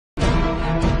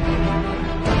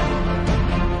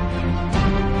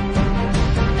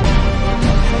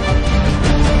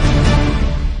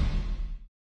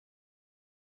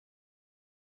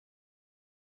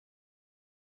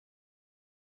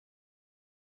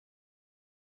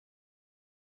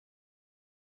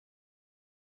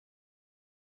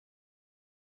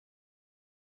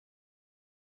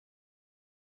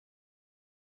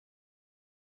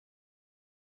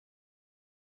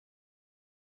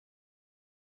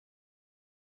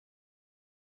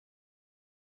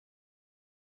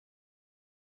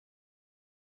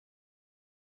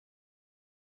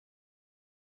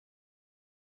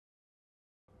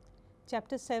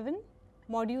Chapter 7,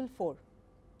 Module 4.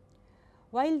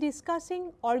 While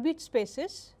discussing orbit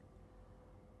spaces,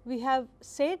 we have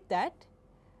said that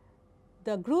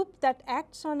the group that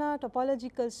acts on a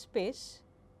topological space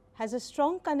has a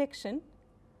strong connection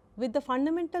with the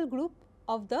fundamental group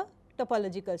of the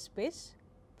topological space,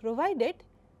 provided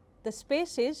the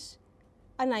space is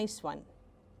a nice one.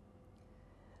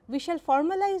 We shall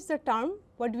formalize the term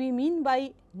what we mean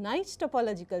by nice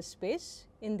topological space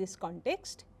in this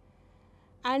context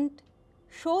and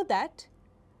show that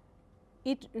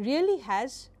it really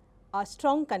has a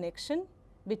strong connection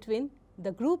between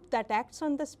the group that acts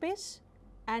on the space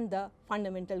and the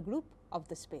fundamental group of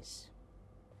the space.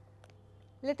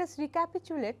 Let us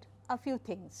recapitulate a few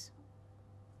things.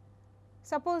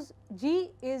 Suppose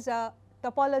G is a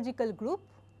topological group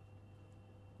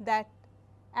that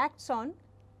acts on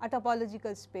a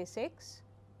topological space X,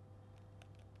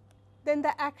 then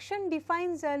the action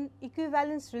defines an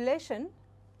equivalence relation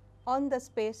on the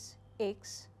space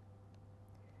X.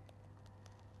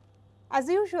 As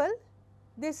usual,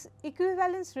 this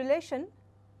equivalence relation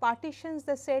partitions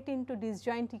the set into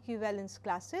disjoint equivalence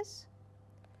classes,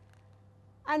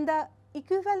 and the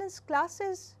equivalence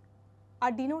classes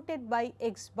are denoted by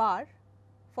x bar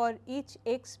for each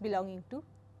x belonging to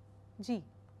G.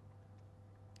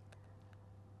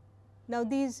 Now,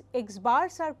 these x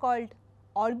bars are called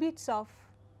orbits of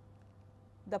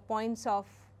the points of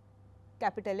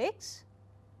capital X.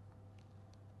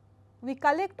 We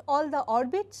collect all the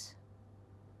orbits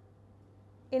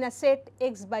in a set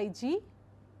x by G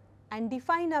and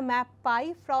define a map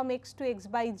pi from x to x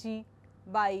by G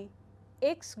by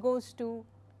x goes to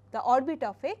the orbit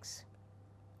of x.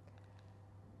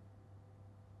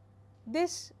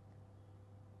 This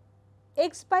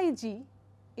x by G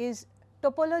is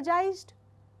topologized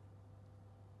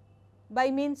by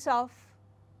means of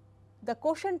the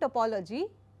quotient topology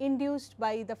induced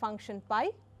by the function pi.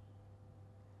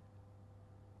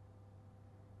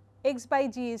 X by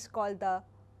G is called the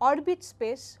orbit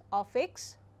space of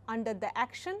x under the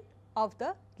action of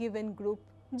the given group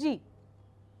G.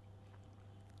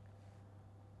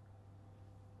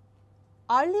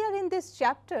 Earlier in this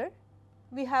chapter,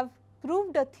 we have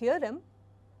proved a theorem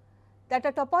that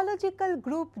a topological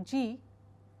group G,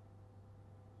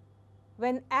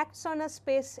 when acts on a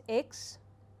space X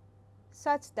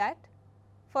such that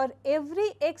for every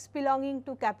x belonging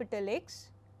to capital X,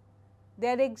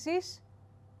 there exists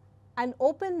an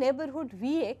open neighborhood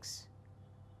V x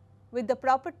with the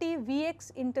property V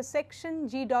x intersection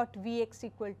G dot V x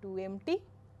equal to empty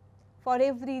for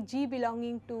every G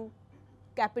belonging to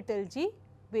capital G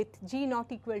with G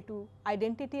not equal to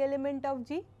identity element of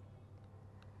G.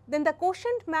 Then the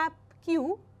quotient map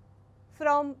Q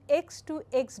from x to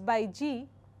x by G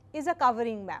is a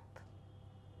covering map.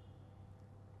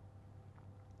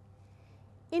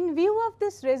 In view of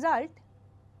this result,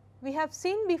 we have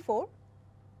seen before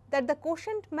that the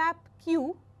quotient map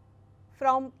Q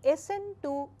from Sn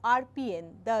to Rpn,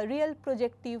 the real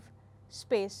projective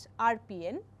space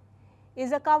Rpn,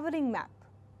 is a covering map.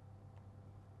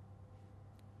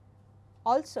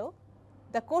 Also,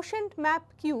 the quotient map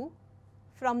Q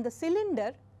from the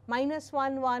cylinder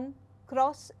 -1,1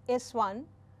 cross S1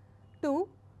 to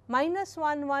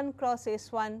 -1,1 cross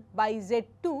S1 by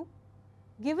Z2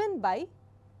 given by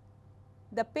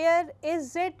the pair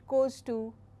Sz goes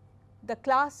to the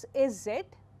class Sz,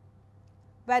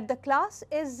 where the class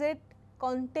Sz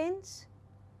contains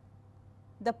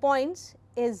the points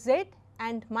Sz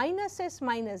and -S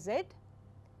minus Z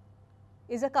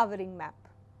is a covering map.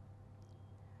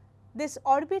 This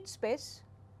orbit space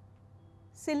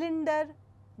cylinder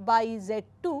by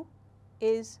Z2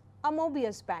 is a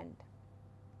Mobius band.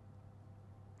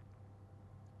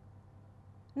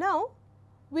 Now,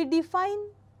 we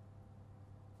define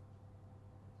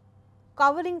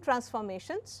covering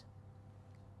transformations.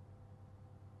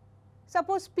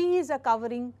 Suppose P is a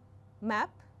covering map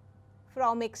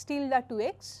from x tilde to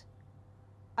x.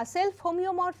 A self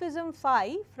homeomorphism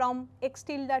phi from x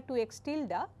tilde to x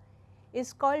tilde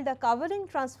is called a covering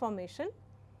transformation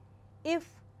if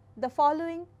the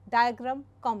following diagram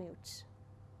commutes.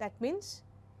 That means,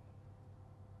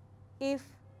 if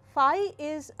phi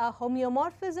is a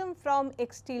homeomorphism from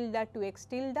x tilde to x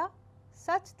tilde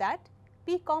such that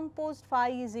P composed phi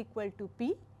is equal to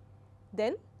P,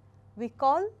 then we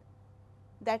call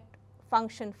that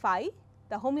function phi,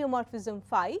 the homeomorphism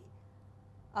phi,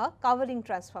 a covering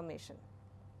transformation.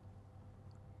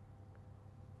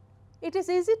 It is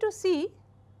easy to see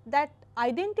that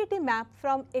identity map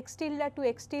from x tilde to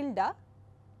x tilde,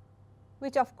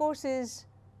 which of course is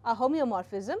a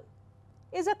homeomorphism,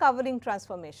 is a covering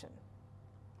transformation.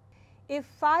 If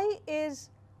phi is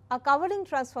a covering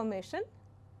transformation,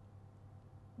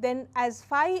 then as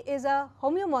phi is a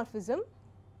homeomorphism,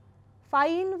 phi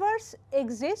inverse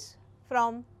exists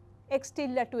from x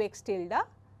tilde to x tilde,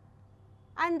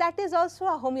 and that is also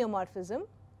a homeomorphism.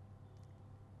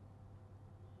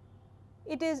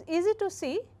 It is easy to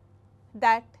see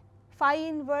that phi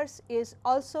inverse is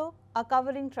also a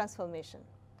covering transformation.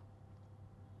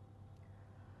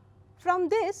 From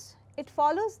this, it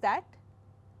follows that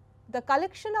the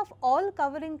collection of all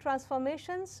covering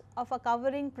transformations of a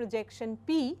covering projection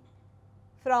P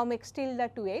from x tilde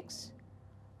to x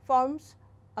forms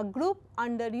a group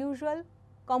under usual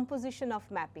composition of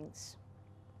mappings.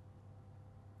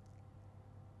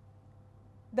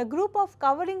 The group of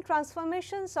covering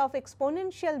transformations of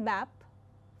exponential map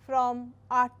from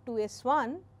R to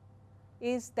S1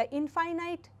 is the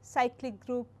infinite cyclic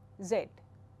group Z.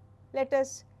 Let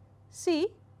us see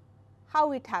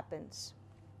how it happens.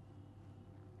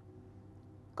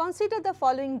 Consider the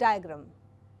following diagram.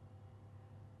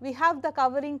 We have the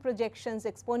covering projections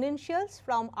exponentials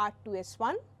from R to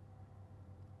S1.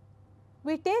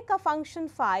 We take a function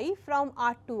phi from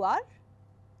R to R.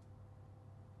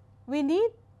 We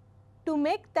need to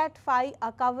make that phi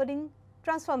a covering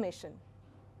transformation.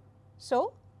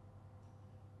 So,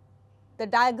 the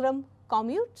diagram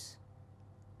commutes,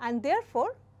 and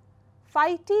therefore,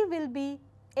 phi t will be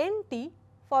n t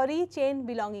for each n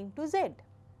belonging to Z.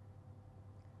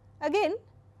 Again,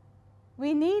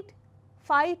 we need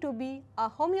phi to be a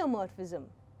homeomorphism.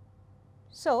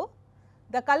 So,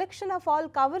 the collection of all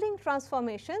covering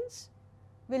transformations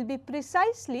will be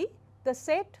precisely the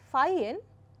set phi n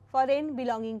for n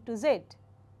belonging to Z,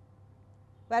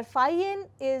 where phi n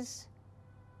is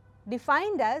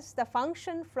defined as the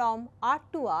function from R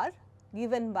to R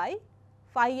given by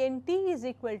phi n t is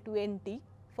equal to n t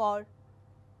for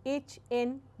each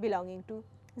n belonging to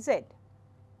Z.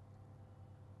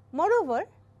 Moreover,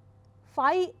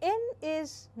 phi n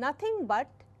is nothing but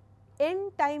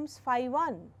n times phi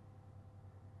 1.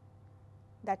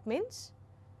 That means,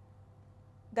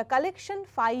 the collection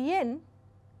phi n,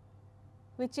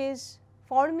 which is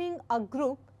forming a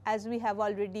group as we have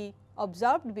already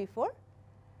observed before,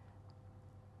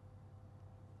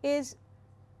 is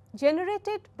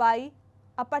generated by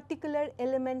a particular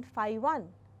element phi 1,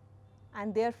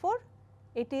 and therefore,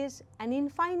 it is an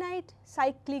infinite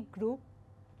cyclic group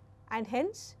and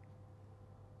hence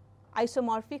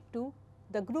isomorphic to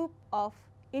the group of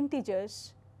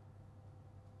integers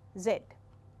Z.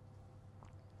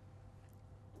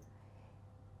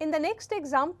 In the next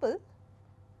example,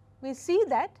 we see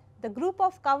that the group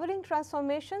of covering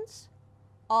transformations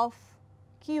of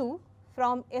Q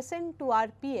from Sn to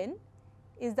Rpn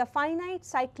is the finite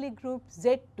cyclic group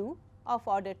Z2 of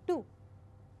order 2.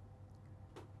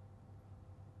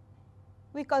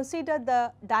 We consider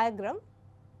the diagram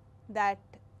that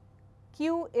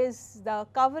Q is the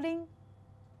covering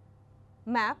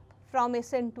map from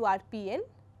Sn to Rpn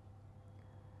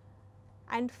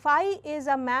and phi is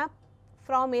a map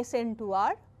from Sn to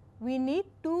R. We need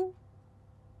to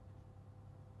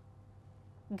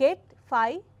get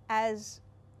phi as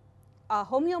a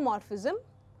homeomorphism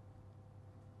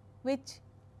which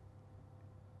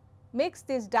makes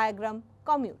this diagram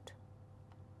commute.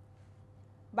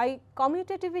 By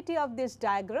commutativity of this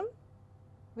diagram,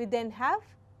 we then have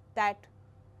that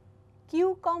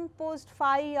Q composed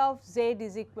phi of Z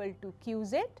is equal to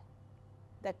Qz.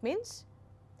 That means,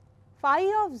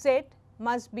 phi of Z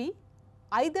must be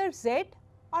either Z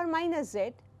or minus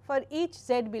Z for each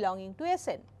Z belonging to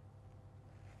Sn.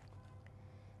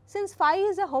 Since phi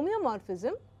is a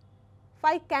homeomorphism,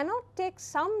 phi cannot take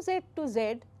some Z to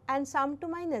Z and some to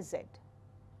minus Z.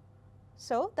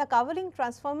 So, the covering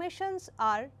transformations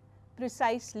are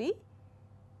precisely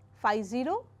phi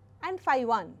 0 and phi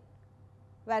 1,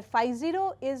 where phi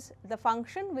 0 is the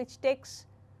function which takes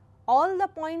all the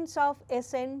points of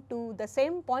Sn to the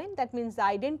same point, that means the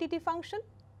identity function,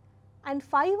 and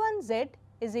phi 1 Z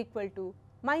is equal to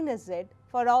minus Z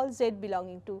for all Z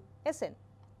belonging to Sn.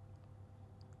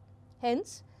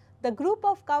 Hence, the group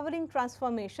of covering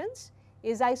transformations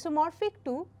is isomorphic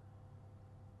to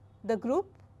the group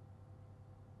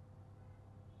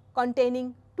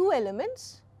containing two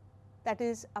elements, that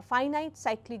is a finite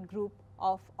cyclic group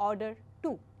of order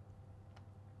 2.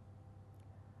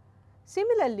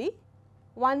 Similarly,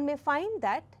 one may find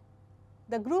that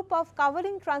the group of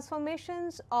covering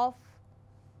transformations of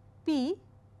P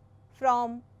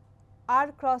from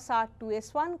R cross R to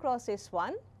S1 cross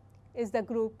S1 is the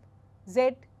group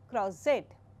Z cross Z.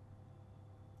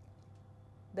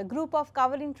 The group of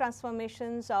covering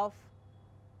transformations of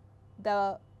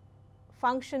the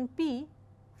function P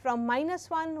from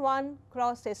 -1 1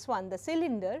 cross S1, the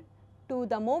cylinder, to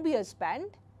the Mobius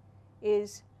band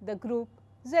is the group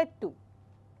Z2.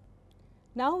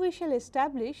 Now we shall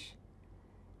establish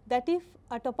that if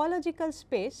a topological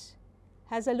space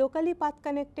has a locally path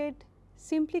connected,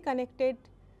 simply connected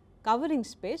covering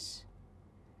space,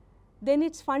 then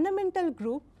its fundamental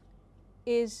group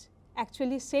is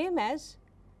actually same as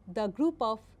the group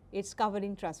of its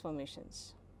covering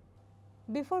transformations.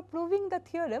 Before proving the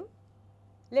theorem,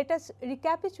 let us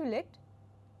recapitulate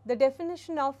the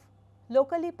definition of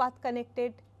locally path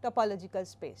connected topological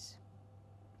space.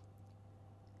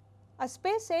 A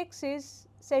space X is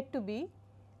said to be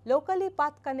locally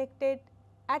path connected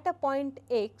at a point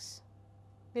X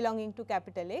belonging to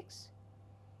capital X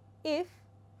if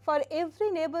for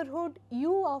every neighborhood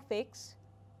U of X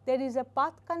there is a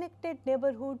path connected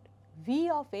neighborhood V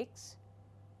of X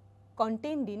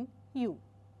contained in U.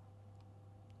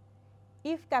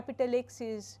 If capital X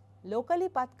is locally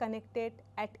path connected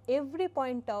at every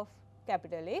point of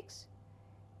capital X,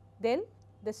 then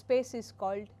the space is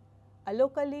called a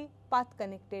locally path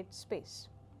connected space.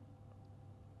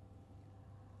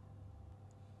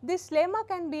 This lemma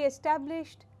can be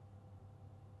established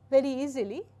very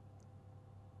easily.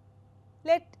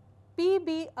 Let P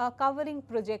be a covering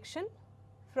projection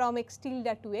from x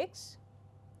tilde to x,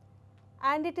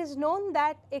 and it is known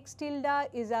that x tilde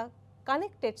is a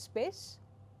connected space,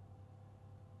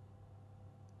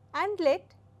 and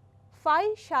let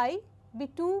phi psi be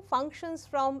two functions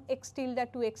from x tilde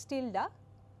to x tilde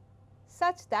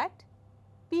such that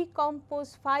P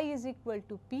compose phi is equal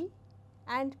to P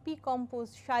and P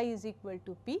compose psi is equal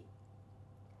to P.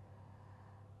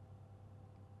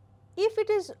 If it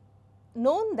is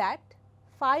known that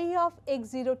phi of x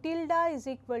 0 tilde is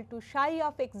equal to psi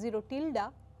of x 0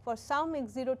 tilde for some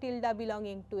x 0 tilde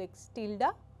belonging to x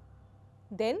tilde,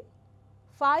 then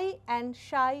phi and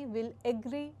psi will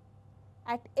agree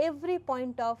at every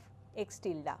point of x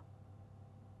tilde.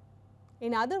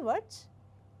 In other words,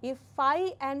 if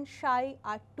phi and psi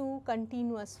are two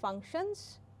continuous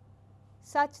functions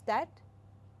such that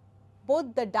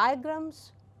both the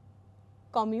diagrams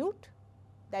commute,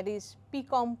 that is P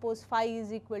compose phi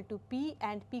is equal to P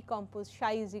and P compose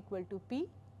psi is equal to P,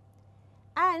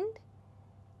 and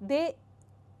they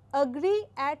agree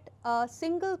at a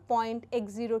single point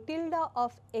x 0 tilde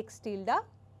of x tilde,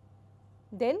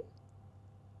 then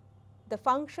the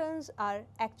functions are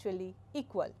actually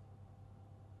equal.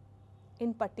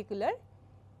 In particular,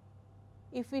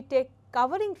 if we take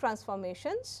covering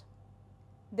transformations,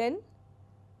 then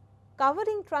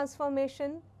covering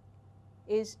transformation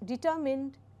is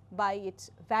determined by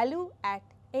its value at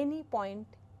any point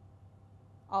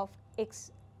of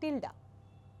x tilde.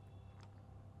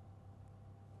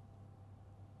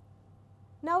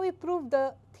 Now we prove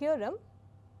the theorem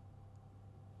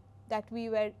that we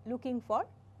were looking for.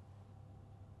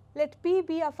 Let P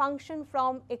be a function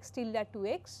from x tilde to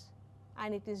x,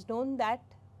 and it is known that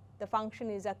the function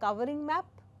is a covering map.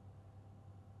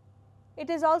 It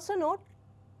is also known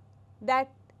that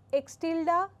x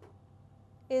tilde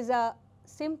is a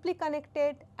simply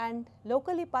connected and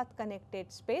locally path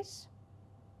connected space.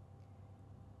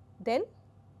 Then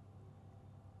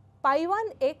pi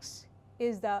 1 x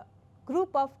is the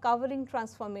group of covering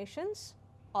transformations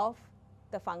of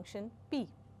the function P.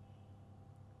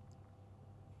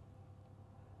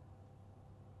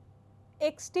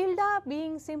 X tilde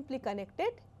being simply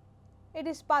connected, it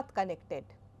is path connected.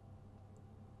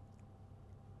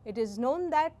 It is known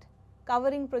that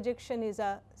covering projection is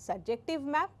a surjective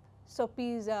map, so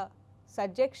P is a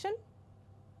surjection.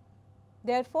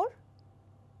 Therefore,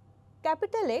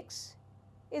 capital X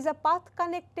is a path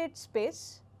connected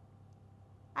space,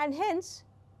 and hence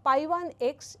pi 1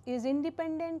 x is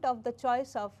independent of the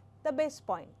choice of the base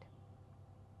point.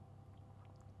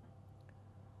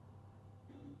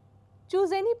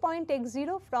 Choose any point x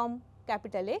 0 from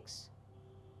capital X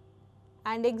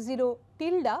and x 0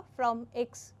 tilde from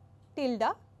x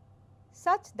tilde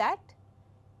such that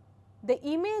the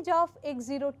image of x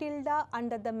 0 tilde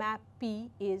under the map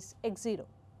P is x 0.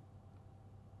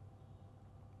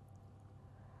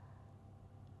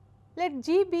 Let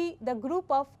G be the group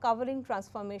of covering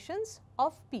transformations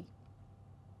of P.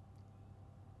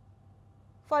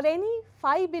 For any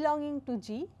phi belonging to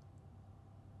G,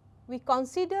 we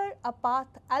consider a path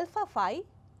alpha phi.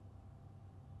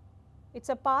 It is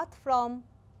a path from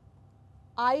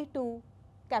I to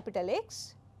capital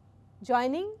X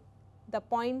joining the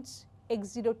points x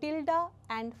 0 tilde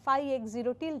and phi x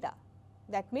 0 tilde.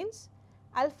 That means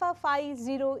alpha phi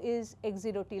 0 is x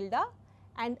 0 tilde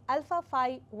and alpha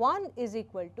phi 1 is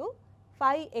equal to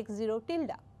phi x 0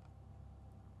 tilde.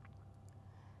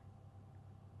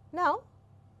 Now,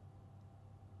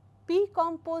 P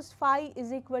compose phi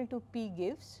is equal to P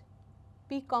gives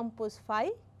P compose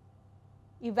phi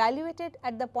evaluated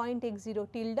at the point x 0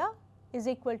 tilde is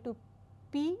equal to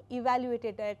P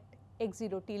evaluated at x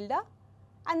 0 tilde,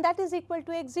 and that is equal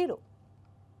to x 0.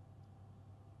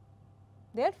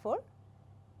 Therefore,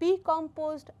 P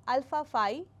composed alpha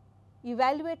phi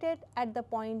evaluated at the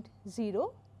point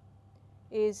 0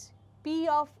 is P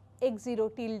of x 0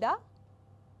 tilde,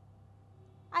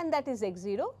 and that is x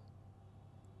 0.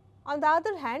 On the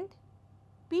other hand,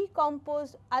 P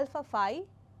composed alpha phi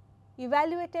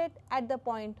evaluated at the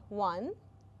point 1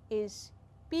 is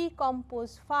P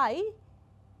composed phi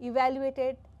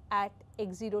evaluated at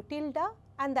x 0 tilde,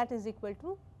 and that is equal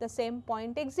to the same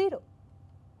point x 0.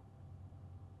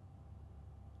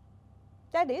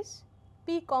 That is,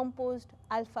 P composed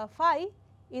alpha phi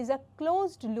is a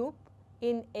closed loop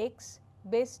in x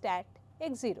based at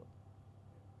x 0.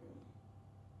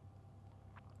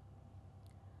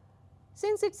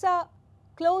 Since it is a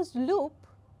closed loop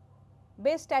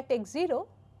based at x 0,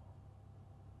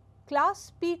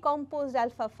 class P composed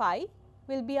alpha phi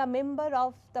will be a member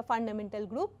of the fundamental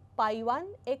group pi 1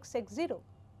 x x 0.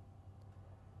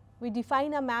 We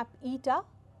define a map eta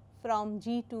from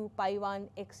G to pi 1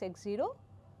 x x 0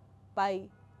 by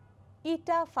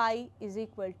eta phi is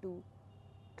equal to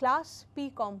class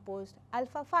P composed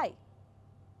alpha phi.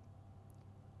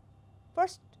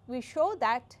 First, we show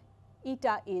that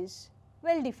eta is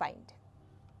well defined.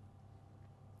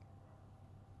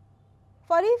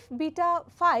 For if beta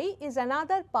phi is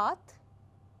another path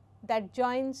that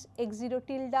joins x 0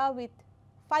 tilde with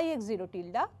phi x 0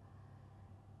 tilde,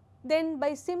 then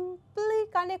by simply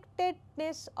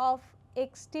connectedness of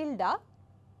x tilde,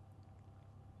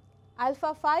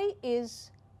 alpha phi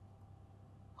is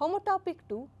homotopic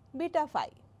to beta phi.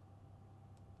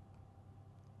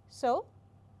 So,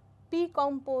 P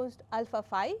composed alpha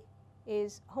phi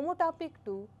is homotopic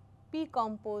to P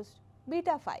composed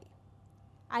beta phi,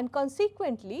 and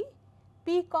consequently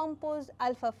P composed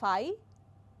alpha phi,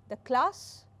 the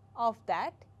class of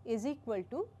that is equal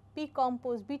to P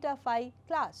composed beta phi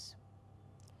class,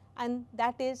 and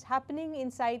that is happening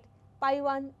inside pi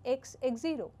 1 x x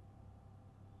 0.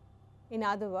 In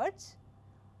other words,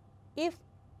 if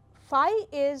phi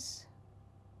is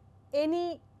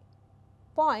any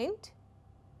point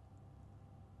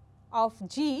of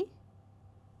G,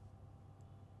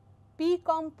 P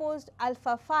composed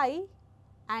alpha phi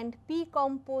and P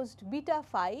composed beta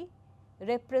phi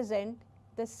represent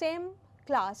the same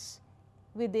class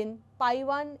within pi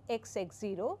 1 x x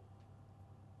 0,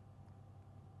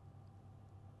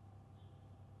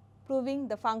 proving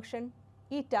the function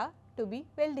eta to be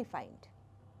well defined.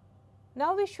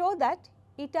 Now, we show that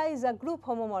eta is a group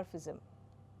homomorphism.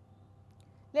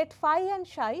 Let phi and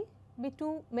psi be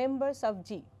two members of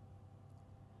G.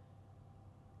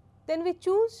 Then we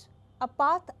choose a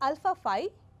path alpha phi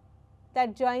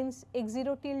that joins x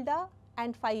 0 tilde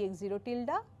and phi x 0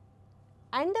 tilde,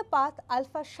 and a path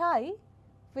alpha psi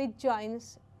which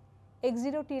joins x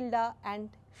 0 tilde and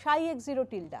psi x 0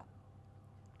 tilde.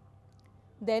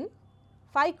 Then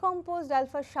phi composed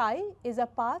alpha psi is a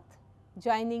path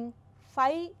joining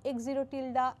phi x 0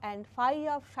 tilde and phi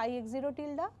of psi x 0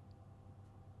 tilde,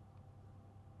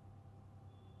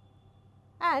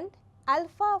 and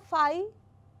alpha phi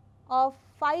of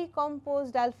phi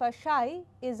composed alpha psi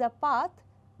is a path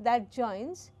that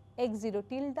joins x 0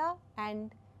 tilde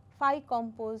and phi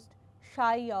composed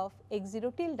psi of x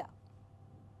 0 tilde.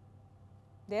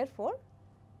 Therefore,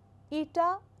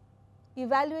 eta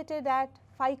evaluated at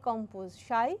phi composed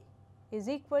psi is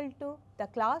equal to the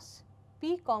class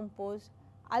P composed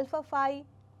alpha phi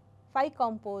phi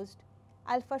composed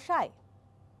alpha psi,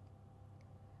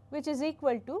 which is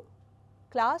equal to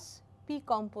class P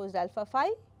composed alpha phi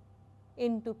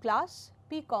into class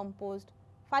P composed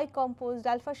phi composed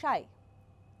alpha psi,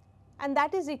 and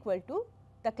that is equal to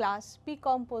the class P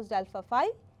composed alpha phi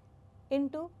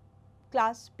into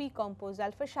class P composed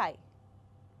alpha psi,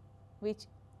 which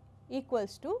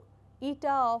equals to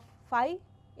eta of phi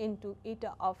into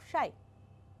eta of psi.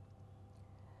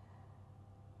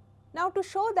 Now, to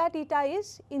show that eta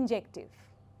is injective,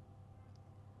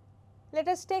 let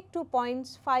us take 2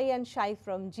 points phi and psi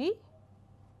from G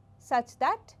such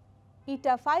that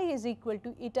eta phi is equal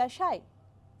to eta psi.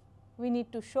 We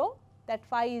need to show that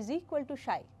phi is equal to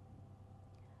psi.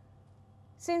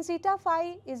 Since eta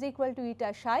phi is equal to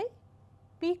eta psi,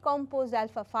 P composed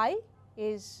alpha phi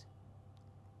is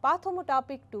path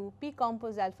homotopic to P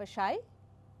composed alpha psi.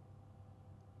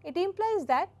 It implies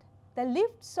that the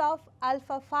lifts of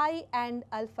alpha phi and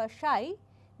alpha psi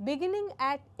beginning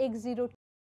at x 0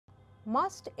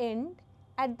 must end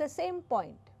at the same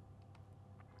point.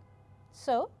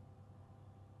 So,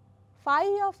 phi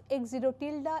of x 0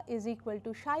 tilde is equal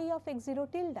to psi of x 0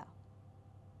 tilde.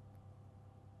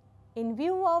 In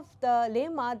view of the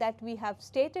lemma that we have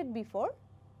stated before,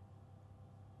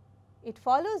 it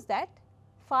follows that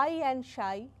phi and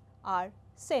psi are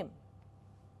same.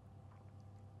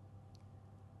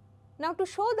 Now, to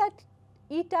show that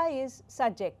eta is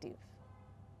surjective,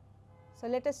 so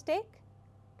let us take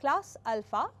class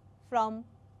alpha from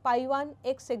pi 1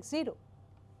 x x 0.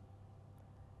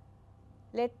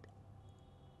 Let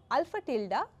alpha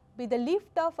tilde be the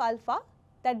lift of alpha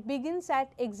that begins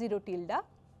at x 0 tilde,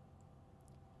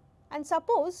 and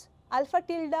suppose alpha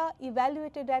tilde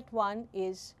evaluated at 1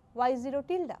 is y 0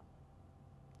 tilde.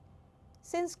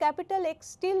 Since capital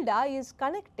X tilde is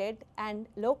connected and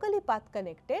locally path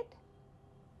connected,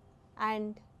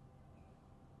 and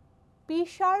p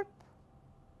sharp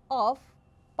of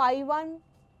pi 1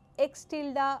 x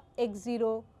tilde x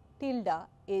 0 tilde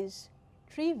is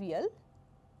trivial,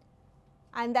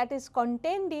 and that is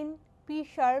contained in p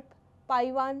sharp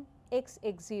pi 1 x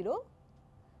x 0,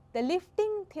 the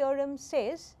lifting theorem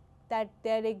says that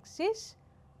there exists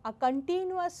a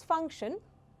continuous function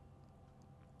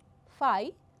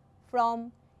phi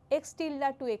from x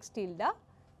tilde to x tilde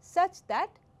such that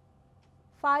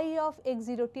phi of x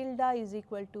 0 tilde is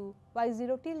equal to y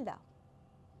 0 tilde.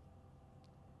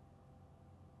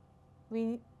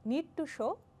 We need to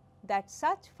show that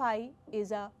such phi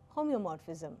is a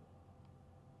homeomorphism.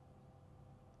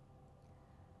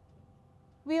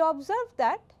 We observe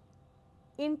that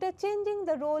interchanging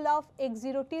the role of x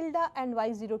 0 tilde and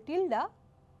y 0 tilde,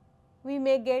 we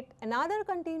may get another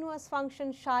continuous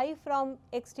function psi from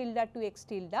x tilde to x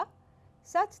tilde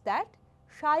such that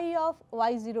psi of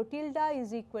y 0 tilde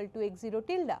is equal to x 0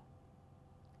 tilde.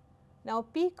 Now,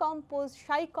 p compose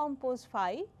psi compose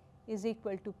phi is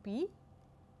equal to p,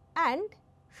 and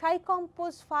psi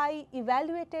compose phi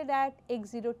evaluated at x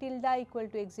 0 tilde equal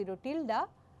to x 0 tilde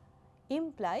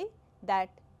imply that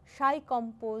psi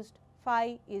composed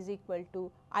phi is equal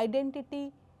to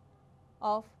identity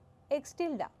of x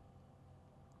tilde.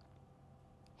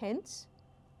 Hence,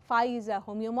 phi is a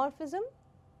homeomorphism,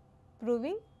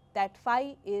 proving that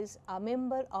phi is a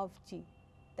member of G.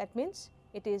 That means,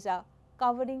 it is a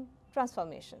covering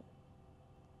transformation.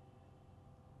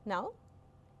 Now,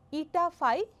 eta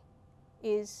phi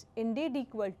is indeed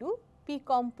equal to p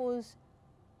compose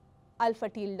alpha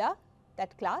tilde,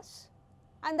 that class,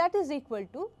 and that is equal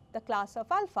to the class of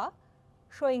alpha,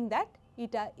 showing that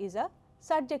eta is a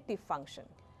surjective function.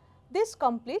 This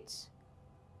completes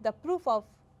the proof of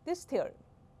this theorem.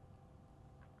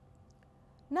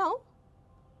 Now,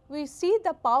 we see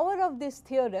the power of this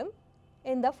theorem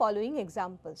in the following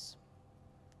examples.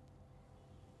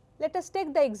 Let us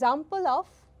take the example of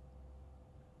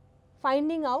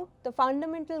finding out the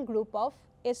fundamental group of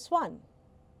S1.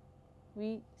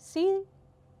 We see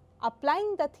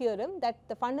applying the theorem that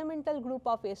the fundamental group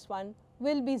of S1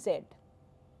 will be Z.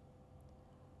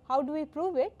 How do we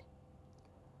prove it?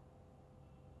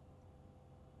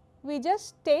 We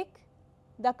just take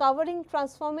the covering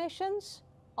transformations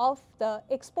of the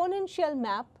exponential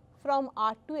map from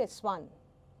R to S1.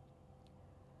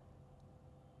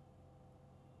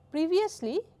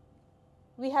 Previously,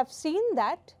 we have seen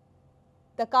that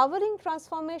the covering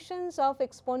transformations of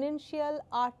exponential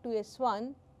R to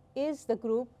S1 is the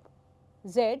group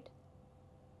Z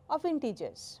of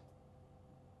integers.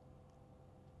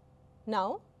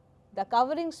 Now, the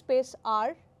covering space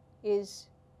R is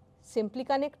simply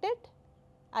connected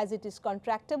as it is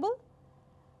contractible,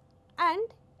 and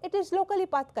it is locally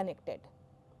path connected.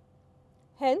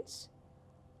 Hence,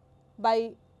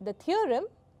 by the theorem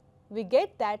we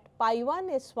get that pi 1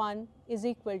 S1 is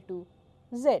equal to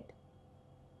Z.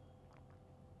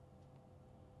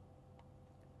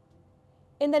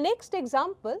 In the next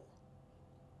example,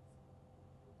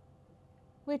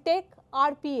 we take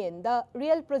RPN, the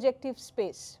real projective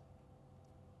space,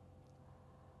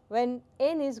 when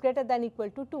n is greater than equal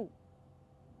to 2.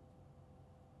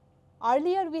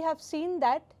 Earlier we have seen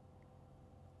that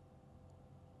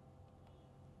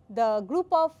the group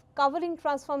of covering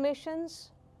transformations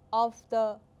of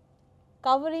the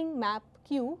covering map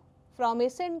Q from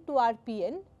Sn to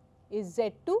Rpn is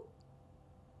Z2,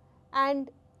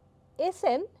 and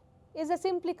Sn is a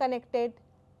simply connected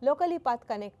locally path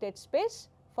connected space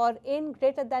for n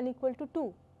greater than equal to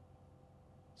 2.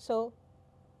 So,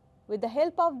 with the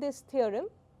help of this theorem,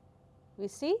 we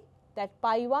see that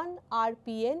pi 1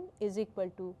 Rpn is equal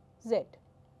to Z.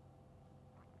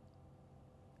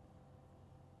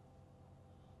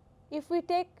 If we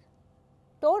take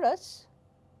torus,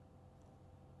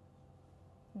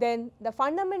 then the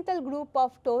fundamental group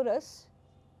of torus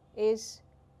is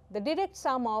the direct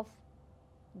sum of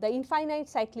the infinite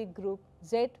cyclic group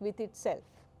Z with itself.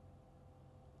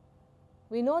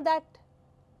 We know that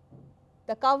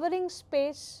the covering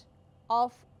space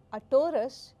of a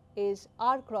torus is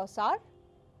R cross R,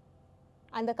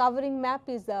 and the covering map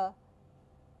is the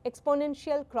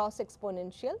exponential cross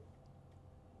exponential,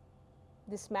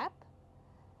 this map.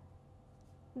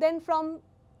 Then from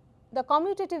the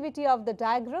commutativity of the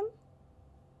diagram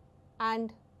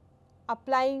and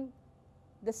applying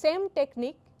the same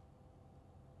technique,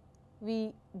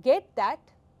 we get that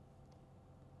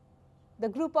the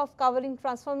group of covering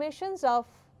transformations of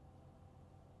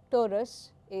torus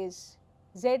is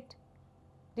Z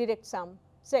direct sum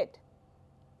Z.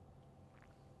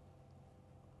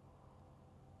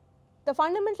 The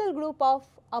fundamental group of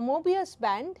a Mobius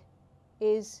band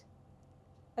is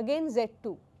again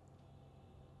Z2.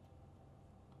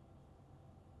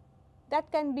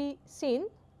 That can be seen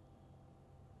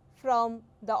from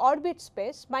the orbit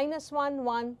space -1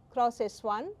 1 cross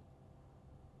S1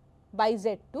 by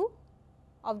Z2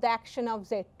 of the action of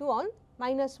Z2 on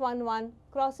 -1 1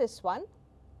 cross S1,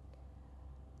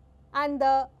 and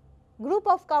the group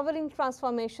of covering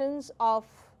transformations of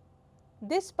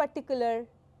this particular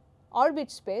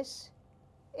orbit space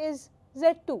is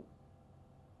Z2,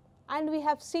 and we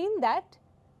have seen that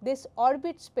this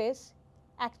orbit space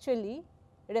actually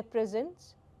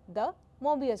represents the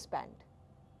Mobius band.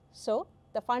 So,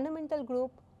 the fundamental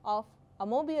group of a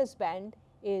Mobius band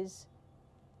is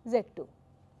Z2.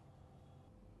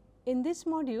 In this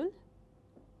module,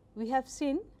 we have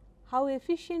seen how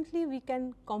efficiently we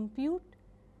can compute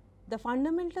the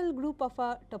fundamental group of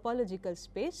a topological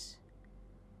space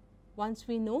once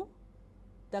we know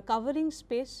the covering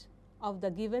space of the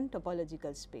given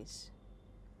topological space.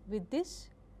 With this,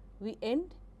 we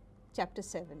end chapter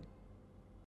 7.